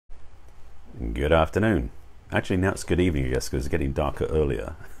Good afternoon. Actually, now it's good evening, I guess, because it's getting darker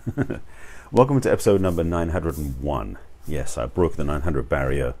earlier. Welcome to episode number 901. Yes, I broke the 900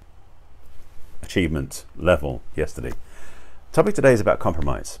 barrier achievement level yesterday. Topic today is about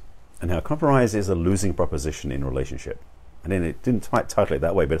compromise, and how compromise is a losing proposition in a relationship. And then it didn't title it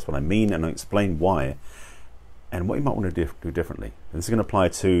that way, but that's what I mean, and I'll explain why and what you might want to do differently. And this is going to apply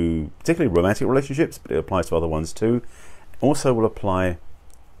to particularly romantic relationships, but it applies to other ones too. Also will apply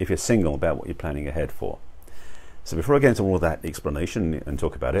if you're single, about what you're planning ahead for. So before I get into all of that explanation and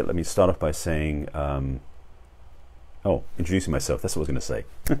talk about it, let me start off by saying, introducing myself. That's what I was going to say.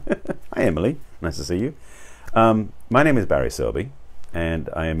 Hi, Emily. Nice to see you. My name is Barry Selby,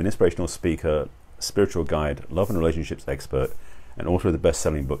 and I am an inspirational speaker, spiritual guide, love and relationships expert, and author of the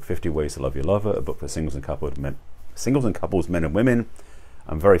best-selling book, 50 Ways to Love Your Lover, a book for singles and couples, men and women.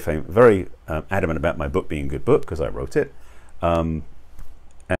 I'm very adamant about my book being a good book because I wrote it.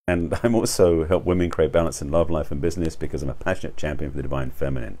 And I'm also help women create balance in love, life, and business because I'm a passionate champion for the divine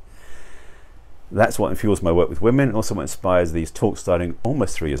feminine. That's what fuels my work with women, and also what inspires these talks starting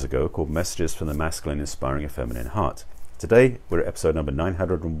almost 3 years ago, called Messages from the Masculine Inspiring a Feminine Heart. Today, we're at episode number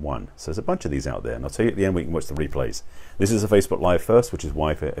 901. So there's a bunch of these out there, and I'll tell you at the end we can watch the replays. This is a Facebook Live first, which is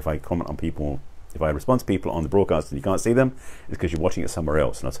why if I comment on people, if I respond to people on the broadcast and you can't see them, it's because you're watching it somewhere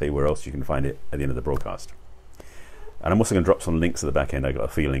else, and I'll tell you where else you can find it at the end of the broadcast. And I'm also going to drop some links at the back end, I got a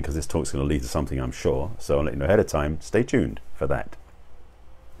feeling, because this talk's going to lead to something, I'm sure. So I'll let you know ahead of time. Stay tuned for that.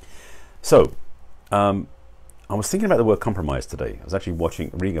 So, I was thinking about the word compromise today. I was actually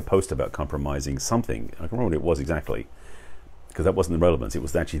reading a post about compromising something. I can't remember what it was exactly, because that wasn't the relevance. It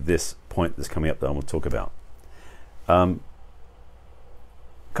was actually this point that's coming up that I want to talk about.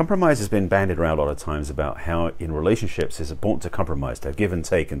 Compromise has been bandied around a lot of times about how in relationships it's important to compromise, to have give and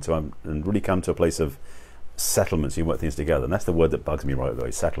take, and really come to a place of settlements. You work things together, and that's the word that bugs me right away,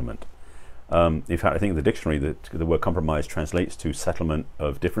 settlement. In fact, I think in the dictionary that the word compromise translates to settlement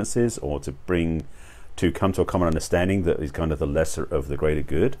of differences, or to come to a common understanding that is kind of the lesser of the greater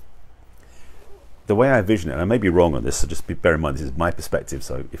good. The way I envision it, and I may be wrong on this, so just bear in mind this is my perspective,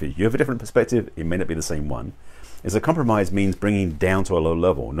 so if you have a different perspective, it may not be the same one, is a compromise means bringing down to a low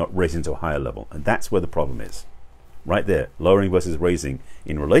level, not raising to a higher level. And that's where the problem is. Right there, lowering versus raising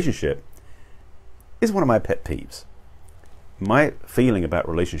in relationship is one of my pet peeves. My feeling about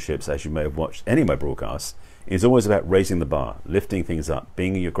relationships, as you may have watched any of my broadcasts, is always about raising the bar, lifting things up,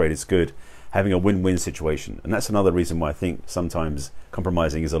 being your greatest good, having a win-win situation. And that's another reason why I think sometimes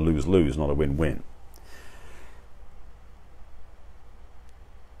compromising is a lose-lose, not a win-win.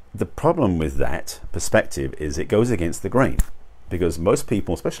 The problem with that perspective is it goes against the grain, because most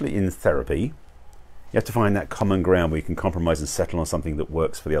people, especially in therapy, you have to find that common ground where you can compromise and settle on something that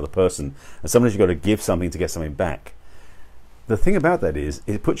works for the other person. And sometimes you've got to give something to get something back. The thing about that is,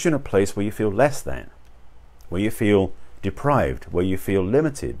 it puts you in a place where you feel less than, where you feel deprived, where you feel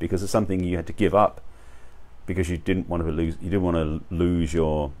limited because of something you had to give up because you didn't want to lose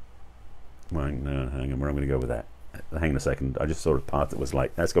your, well, no, hang on, where I'm going to go with that. Hang on a second. I just saw a part that was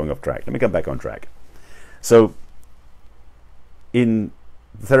like, that's going off track. Let me come back on track. So, in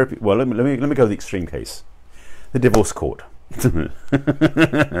therapy, well, let me go to the extreme case, the divorce court.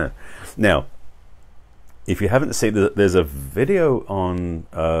 Now, if you haven't seen, there's a video on,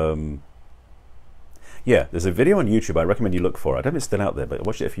 there's a video on YouTube I recommend you look for. I don't know if it's still out there, but I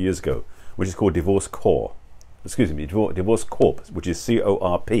watched it a few years ago, which is called Divorce Corp, which is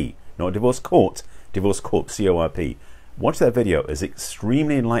C-O-R-P, not Divorce Court, Divorce Corp, C-O-R-P. Watch that video. It's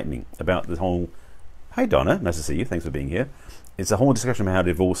extremely enlightening about the whole, hi Donna, nice to see you, thanks for being here. It's a whole discussion about how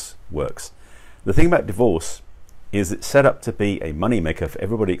divorce works. The thing about divorce is it's set up to be a moneymaker for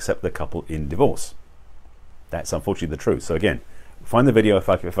everybody except the couple in divorce. That's unfortunately the truth. So again, find the video. If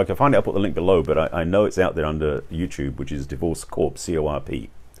I can find it, I'll put the link below, but I know it's out there under YouTube, which is Divorce Corp, C-O-R-P,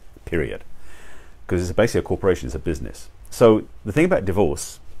 period. Because it's basically a corporation, it's a business. So the thing about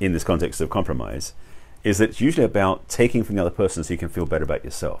divorce in this context of compromise is that it's usually about taking from the other person so you can feel better about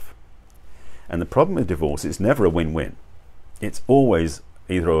yourself. And the problem with divorce is never a win-win. It's always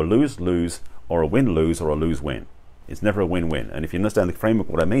either a lose-lose or a win-lose or a lose-win. It's never a win-win. And if you understand the framework,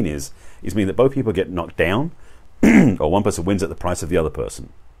 what I mean is that both people get knocked down or one person wins at the price of the other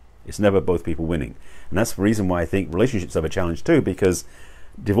person. It's never both people winning. And that's the reason why I think relationships have a challenge too, because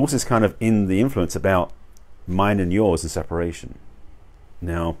divorce is kind of in the influence about mine and yours and separation.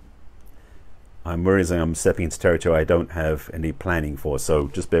 Now, I'm realizing I'm stepping into territory I don't have any planning for, so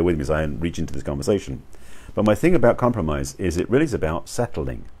just bear with me as I reach into this conversation. But my thing about compromise is it really is about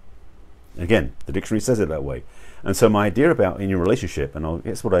settling. Again, the dictionary says it that way. And so my idea about in your relationship, and I'll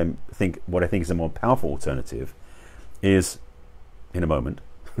guess what I think is a more powerful alternative, is in a moment.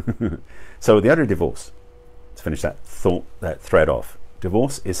 So the idea of divorce, to finish that thread off,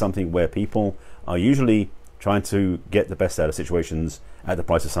 divorce is something where people are usually trying to get the best out of situations at the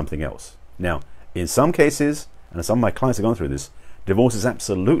price of something else. Now, in some cases, and some of my clients have gone through this, divorce is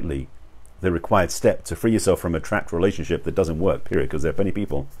absolutely the required step to free yourself from a trapped relationship that doesn't work, period, because there are plenty of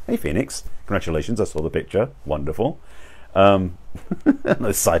people. Hey, Phoenix, congratulations, I saw the picture. Wonderful.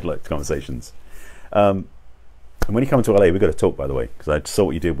 Those side-look conversations. And when you come to LA, we've got to talk, by the way, because I saw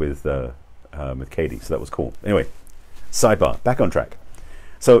what you did with Katie, so that was cool. Anyway, sidebar, back on track.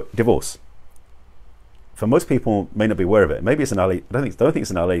 So, divorce. For most people, may not be aware of it. Maybe it's an LA. I don't think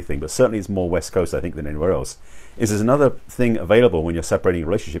it's an LA thing, but certainly it's more West Coast, I think, than anywhere else. There's another thing available when you're separating a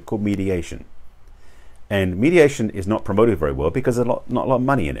relationship called mediation. And mediation is not promoted very well because there's not a lot of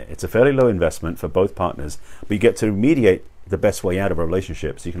money in it. It's a fairly low investment for both partners, but you get to mediate the best way out of a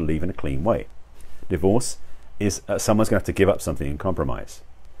relationship so you can leave in a clean way. Divorce is someone's going to have to give up something and compromise.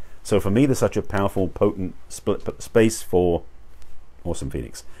 So for me, there's such a powerful, potent space for, awesome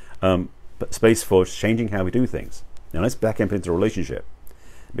Phoenix, but space for changing how we do things. Now let's back up into a relationship,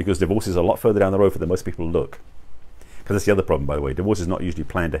 because divorce is a lot further down the road for than most people look. Because that's the other problem, by the way. Divorce is not usually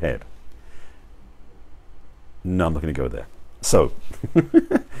planned ahead. No, I'm not going to go there. So,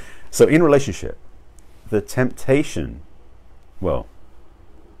 so in relationship, the temptation, well,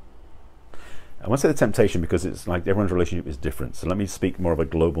 I won't say the temptation because it's like everyone's relationship is different. So let me speak more of a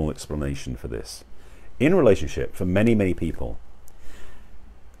global explanation for this. In relationship, for many, many people,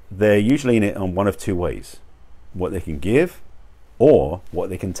 they're usually in it on one of two ways: what they can give or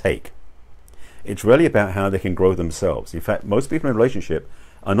what they can take. It's really about how they can grow themselves. In fact, most people in a relationship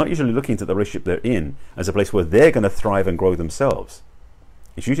are not usually looking to the relationship they're in as a place where they're going to thrive and grow themselves.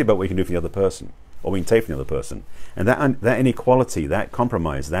 It's usually about what you can do for the other person, or what you can take from the other person. And that inequality, that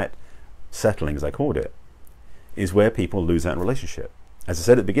compromise, that settling, as I called it, is where people lose out in relationship. As I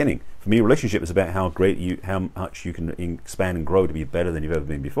said at the beginning, for me, relationship is about how much you can expand and grow to be better than you've ever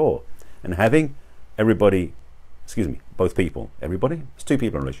been before. And having everybody, both people, everybody? It's two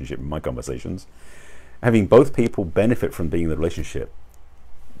people in a relationship in my conversations. Having both people benefit from being in the relationship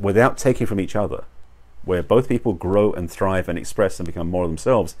without taking from each other, where both people grow and thrive and express and become more of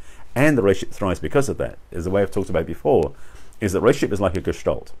themselves, and the relationship thrives because of that, is the way I've talked about before, is that relationship is like a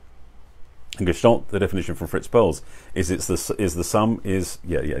gestalt. And gestalt, the definition from Fritz Perls, is the sum is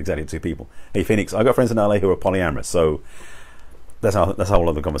exactly two people. Hey Phoenix, I've got friends in LA who are polyamorous, so that's a whole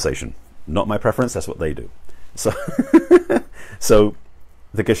other conversation. Not my preference, that's what they do. So so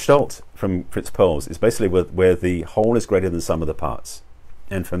the gestalt from Fritz Perls is basically where the whole is greater than the sum of the parts.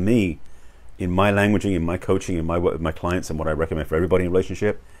 And for me, in my languaging, in my coaching, in my work with my clients, and what I recommend for everybody in a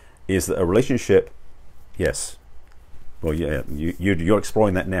relationship, is that a relationship, yes, well, yeah, you're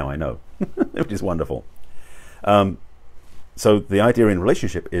exploring that now, I know, which is wonderful. So the idea in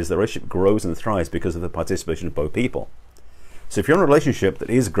relationship is the relationship grows and thrives because of the participation of both people. So if you're in a relationship that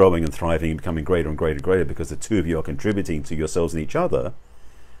is growing and thriving and becoming greater and greater and greater because the two of you are contributing to yourselves and each other,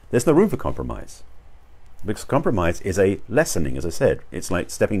 there's no room for compromise. Because compromise is a lessening, as I said. It's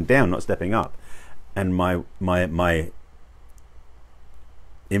like stepping down, not stepping up. And my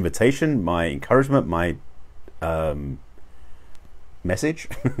invitation, my encouragement, my message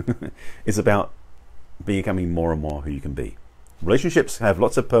is about becoming more and more who you can be. Relationships have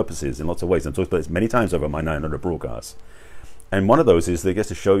lots of purposes in lots of ways. I've talked about this many times over my 900 broadcasts. And one of those is that it gets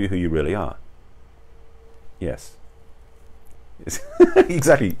to show you who you really are. Yes.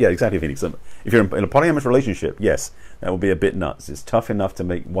 Exactly, Phoenix. If you're in a polyamorous relationship, yes, that will be a bit nuts. It's tough enough to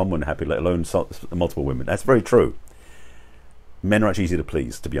make one woman happy, let alone multiple women. That's very true. Men are actually easy to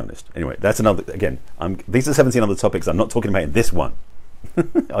please, to be honest. Anyway, that's another, again, these are 17 other topics I'm not talking about in this one.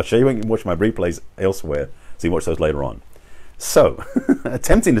 I'll show you when you can watch my replays elsewhere, so you can watch those later on. So,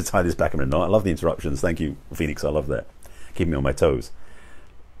 attempting to tie this back in a knot. I love the interruptions. Thank you, Phoenix. I love that. Keeping me on my toes.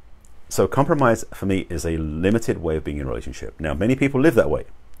 So compromise for me is a limited way of being in a relationship. Now, many people live that way.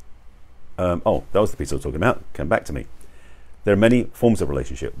 Oh, that was the piece I was talking about. Come back to me. There are many forms of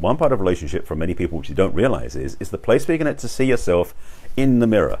relationship. One part of relationship for many people, which you don't realize, is the place where you're going to see yourself in the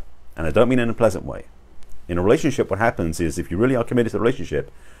mirror. And I don't mean in a pleasant way. In a relationship, what happens is if you really are committed to the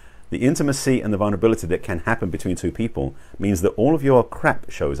relationship, the intimacy and the vulnerability that can happen between two people means that all of your crap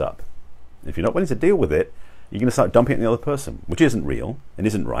shows up. If you're not willing to deal with it, you're going to start dumping it on the other person, which isn't real and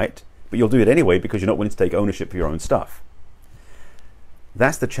isn't right. But you'll do it anyway because you're not willing to take ownership for your own stuff.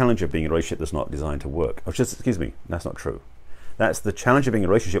 That's the challenge of being in a relationship that's not designed to work. Oh, excuse me, that's not true. That's the challenge of being in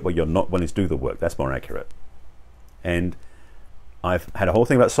a relationship where you're not willing to do the work. That's more accurate. And I've had a whole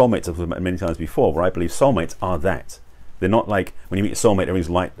thing about soulmates I've talked about many times before, where I believe soulmates are that. They're not like when you meet a soulmate,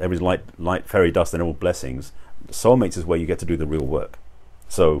 everything's light fairy dust and all blessings. Soulmates is where you get to do the real work.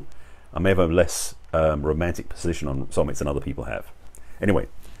 So I may have a less romantic position on soulmates than other people have. Anyway,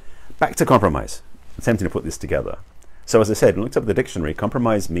 back to compromise. Attempting to put this together. So as I said, I looked up the dictionary.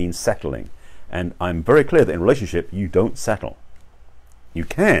 Compromise means settling. And I'm very clear that in a relationship, you don't settle. You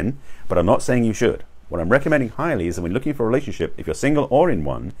can, but I'm not saying you should. What I'm recommending highly is that when looking for a relationship, if you're single or in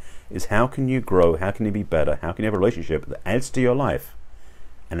one, is how can you grow, how can you be better, how can you have a relationship that adds to your life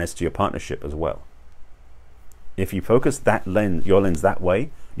and adds to your partnership as well. If you focus that lens, your lens that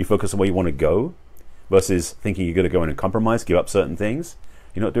way, you focus on where you want to go versus thinking you're going to go in and compromise, give up certain things,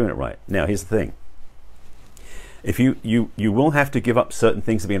 you're not doing it right. Now, here's the thing. If you will have to give up certain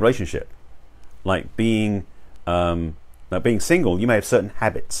things to be in a relationship, like being single. You may have certain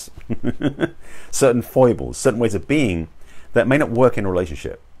habits, certain foibles, certain ways of being that may not work in a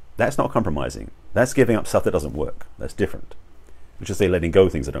relationship. That's not compromising. That's giving up stuff that doesn't work. That's different. Which is say letting go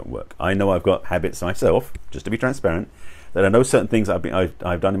of things that don't work. I know I've got habits myself, just to be transparent, that I know certain things I've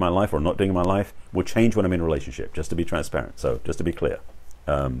done in my life or not doing in my life will change when I'm in a relationship. Just to be transparent. So just to be clear.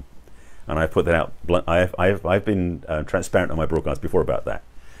 And I've put that out. I've been transparent on my broadcast before about that.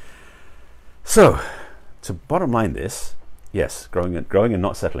 So, to bottom line this, yes, growing and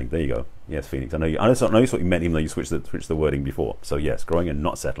not settling. There you go. Yes, Phoenix. I know what you meant, even though you switched the wording before. So yes, growing and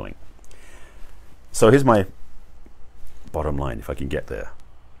not settling. So here's my bottom line, if I can get there.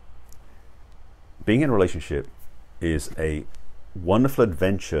 Being in a relationship is a wonderful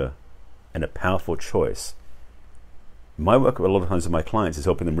adventure and a powerful choice. My work a lot of times with my clients is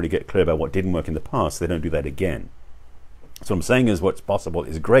helping them really get clear about what didn't work in the past so they don't do that again. So what I'm saying is what's possible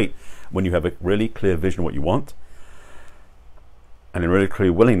is great when you have a really clear vision of what you want and a really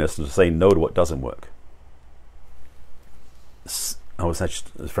clear willingness to say no to what doesn't work. I was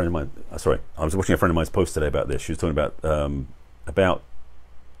actually I was watching a friend of mine's post today about this. She was talking about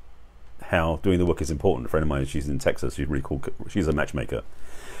how doing the work is important. A friend of mine, she's in Texas. She's really cool. She's a matchmaker.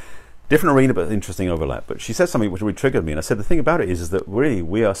 Different arena, but interesting overlap. But she said something which really triggered me. And I said the thing about it is that really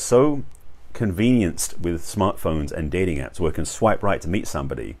we are so convenienced with smartphones and dating apps where we can swipe right to meet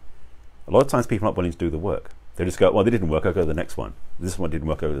somebody. A lot of times people are not willing to do the work. They just go, well, they didn't work, I'll go to the next one. This one didn't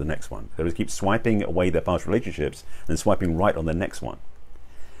work, I'll go to the next one. They just keep swiping away their past relationships and then swiping right on the next one.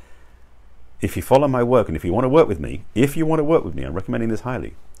 If you follow my work and if you want to work with me, I'm recommending this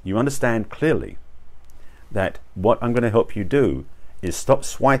highly. You understand clearly that what I'm going to help you do is stop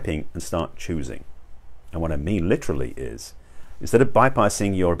swiping and start choosing. And what I mean literally is, instead of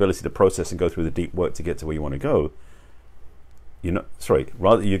bypassing your ability to process and go through the deep work to get to where you want to go,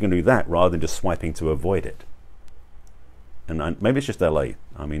 rather you're going to do that rather than just swiping to avoid it. And maybe it's just LA.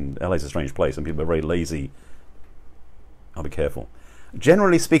 I mean, LA is a strange place and people are very lazy. I'll be careful.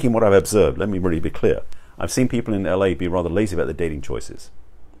 Generally speaking, what I've observed, let me really be clear, I've seen people in LA be rather lazy about their dating choices.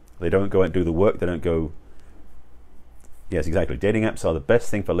 They don't go out and do the work. They don't go... Yes, exactly. Dating apps are the best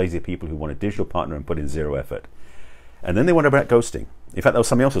thing for lazy people who want a digital partner and put in zero effort. And then they wonder about ghosting. In fact, that was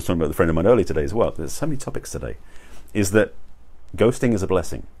something else I was talking about with a friend of mine earlier today as well. There's so many topics today. Is that ghosting is a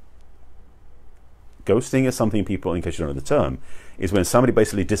blessing. Ghosting is something people, in case you don't know the term, is when somebody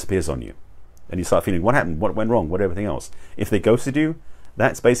basically disappears on you. And you start feeling, what happened? What went wrong? What everything else? If they ghosted you,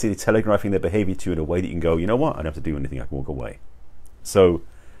 that's basically telegraphing their behavior to you in a way that you can go, you know what? I don't have to do anything. I can walk away. So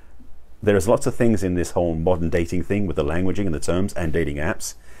there's lots of things in this whole modern dating thing with the languaging and the terms and dating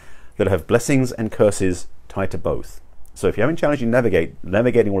apps that have blessings and curses tied to both. So if you're having challenges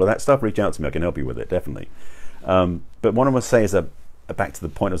navigating all of that stuff, reach out to me. I can help you with it, definitely. But what I must say is back to the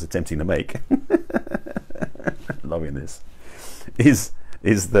point I was attempting to make, loving this, is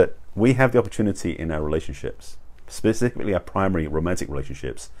that we have the opportunity in our relationships, specifically our primary romantic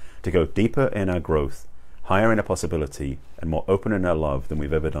relationships, to go deeper in our growth, higher in our possibility, and more open in our love than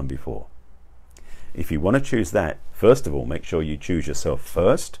we've ever done before. If you want to choose that, first of all, make sure you choose yourself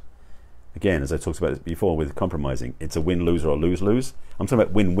first. Again, as I talked about before with compromising, it's a win-lose or a lose-lose. I'm talking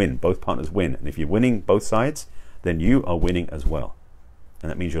about win-win. Both partners win. And if you're winning both sides, then you are winning as well. And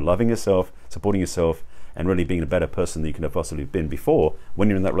that means you're loving yourself, supporting yourself, and really being a better person than you could have possibly been before when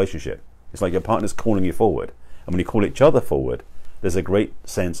you're in that relationship. It's like your partner's calling you forward. And when you call each other forward, there's a great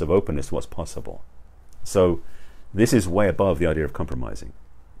sense of openness to what's possible. So this is way above the idea of compromising.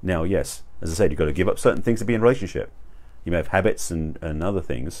 Now, yes, as I said, you've got to give up certain things to be in a relationship. You may have habits and other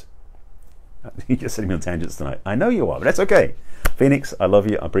things. You're sitting me on tangents tonight. I know you are, but that's okay. Phoenix, I love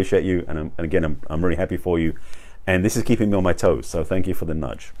you. I appreciate you. And again, I'm really happy for you. And this is keeping me on my toes. So thank you for the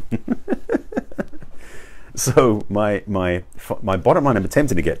nudge. So my bottom line I'm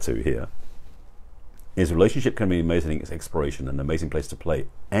attempting to get to here is relationship can be an amazing exploration and an amazing place to play.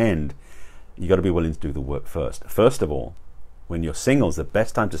 And you got to be willing to do the work first. First of all, when you're single is the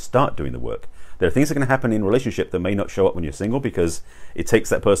best time to start doing the work. There are things that can happen in a relationship that may not show up when you're single because it takes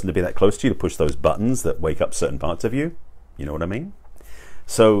that person to be that close to you to push those buttons that wake up certain parts of you. You know what I mean?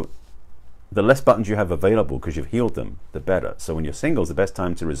 So the less buttons you have available because you've healed them, the better. So when you're single is the best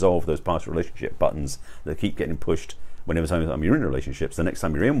time to resolve those past relationship buttons that keep getting pushed whenever time you're in relationships. The next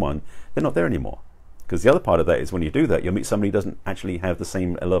time you're in one, they're not there anymore. Because the other part of that is when you do that, you'll meet somebody who doesn't actually have the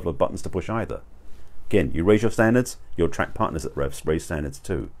same level of buttons to push either. Again, you raise your standards, you'll attract partners that raise standards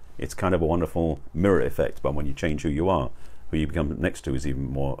too. It's kind of a wonderful mirror effect, but when you change who you are, who you become next to is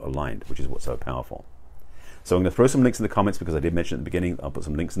even more aligned, which is what's so powerful. So I'm going to throw some links in the comments because I did mention at the beginning. I'll put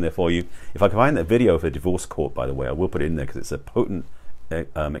some links in there for you. If I can find that video for Divorce Court, by the way, I will put it in there because it's a potent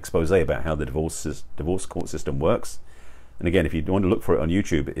expose about how the divorce court system works. And again, if you want to look for it on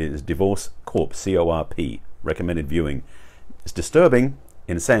YouTube, it is Divorce Corp, C-O-R-P, recommended viewing. It's disturbing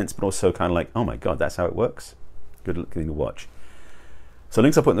in a sense, but also kind of like, oh my God, that's how it works. Good thing to watch. So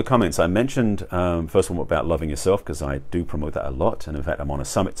links I'll put in the comments. I mentioned first one about loving yourself because I do promote that a lot. And in fact, I'm on a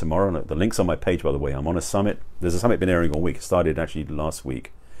summit tomorrow. The link's on my page, by the way. I'm on a summit. There's a summit been airing all week. It started actually last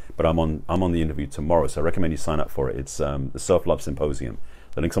week. But I'm on the interview tomorrow, so I recommend you sign up for it. It's the Self-Love Symposium.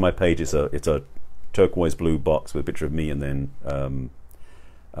 The link's on my page. It's a turquoise blue box with a picture of me and then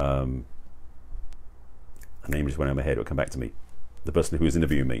a name just went out of my head. It'll come back to me. The person who is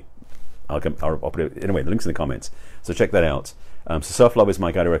interviewing me. I'll put it, anyway, the link's in the comments. So check that out. So self-love is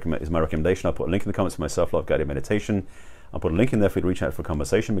my recommendation. I'll put a link in the comments for my self-love guided meditation. I'll put a link in there for you to reach out for a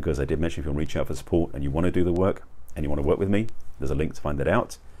conversation because I did mention if you want to reach out for support and you want to do the work and you want to work with me, there's a link to find that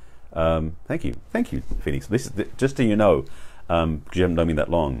out. Thank you, Phoenix. This is just so you know, because you haven't known me that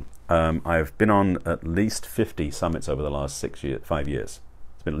long. I've been on at least 50 summits over the last 5 years.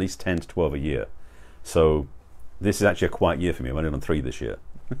 It's been at least 10 to 12 a year. So this is actually a quiet year for me. I'm only on 3 this year.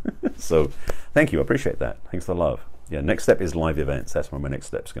 So thank you, I appreciate that. Thanks for the love. Yeah, next step is live events. That's where my next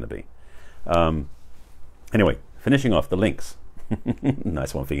step's going to be. Anyway, finishing off the links.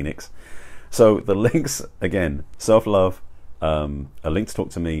 Nice one, Phoenix. So the links, again, self-love, a link to talk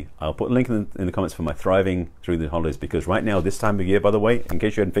to me. I'll put a link in the comments for my Thriving Through the Holidays because right now, this time of year, by the way, in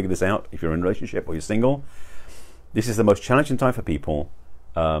case you hadn't figured this out, if you're in a relationship or you're single, this is the most challenging time for people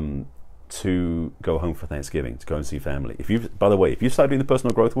to go home for Thanksgiving, to go and see family. By the way, if you start doing the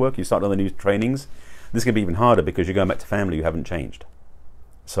personal growth work, you start on the new trainings, this can be even harder because you're going back to family you haven't changed.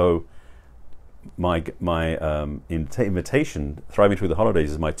 So my invitation, Thriving Through the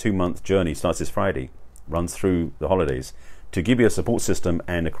Holidays, is my 2-month journey, starts this Friday, runs through the holidays, to give you a support system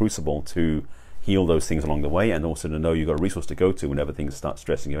and a crucible to heal those things along the way, and also to know you've got a resource to go to whenever things start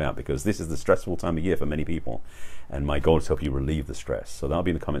stressing you out, because this is the stressful time of year for many people, and my goal is to help you relieve the stress. So that'll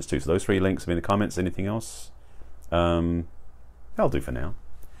be in the comments too. So those 3 links will be in the comments. Anything else? That'll do for now.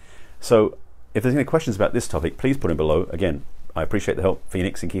 So if there's any questions about this topic, please put them below. Again, I appreciate the help,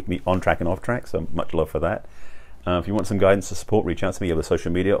 Phoenix, in keeping me on track and off track, so much love for that. If you want some guidance or support, reach out to me over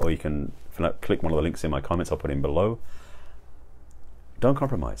social media, or you can click one of the links in my comments. I'll put in below. Don't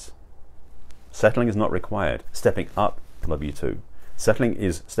compromise. Settling is not required. Stepping up, love you too. Settling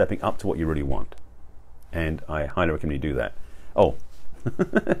is stepping up to what you really want. And I highly recommend you do that. Oh,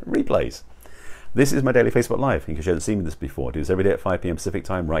 replays. This is my daily Facebook Live. In case you haven't seen this before, I do this every day at 5 p.m. Pacific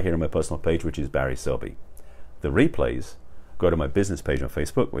time, right here on my personal page, which is Barry Selby. The replays, go to my business page on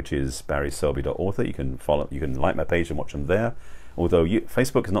Facebook, which is barryselby.author. You can like my page and watch them there. Although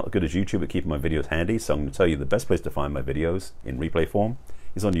Facebook is not as good as YouTube at keeping my videos handy, so I'm going to tell you the best place to find my videos in replay form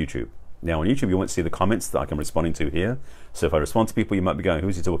is on YouTube. Now on YouTube you won't see the comments that I'm responding to here, so if I respond to people you might be going,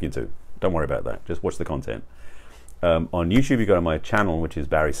 who's he talking to? Don't worry about that, just watch the content. On YouTube you go to my channel, which is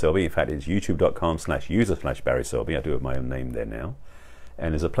Barry Selby. In fact, it's youtube.com/user/Barry Selby. I do have my own name there now.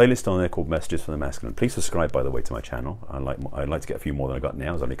 And there's a playlist on there called Messages from the Masculine. Please subscribe, by the way, to my channel. I'd like to get a few more than I got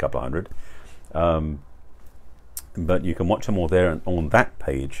now. There's only a couple of hundred. But you can watch them all there, and on that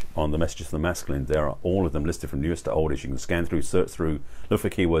page, on the Messages from the Masculine, there are all of them listed from newest to oldest. You can scan through, search through, look for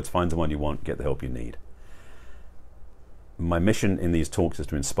keywords, find the one you want, get the help you need. My mission in these talks is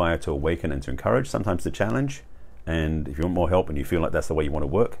to inspire, to awaken, and to encourage, sometimes to challenge. And if you want more help and you feel like that's the way you want to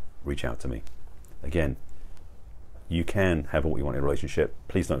work, reach out to me. Again, you can have what you want in a relationship.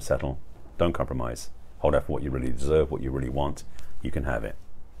 Please don't settle. Don't compromise. Hold out for what you really deserve, what you really want. You can have it.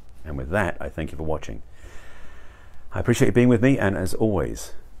 And with that, I thank you for watching. I appreciate you being with me, and as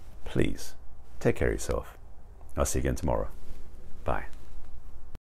always, please take care of yourself. I'll see you again tomorrow. Bye.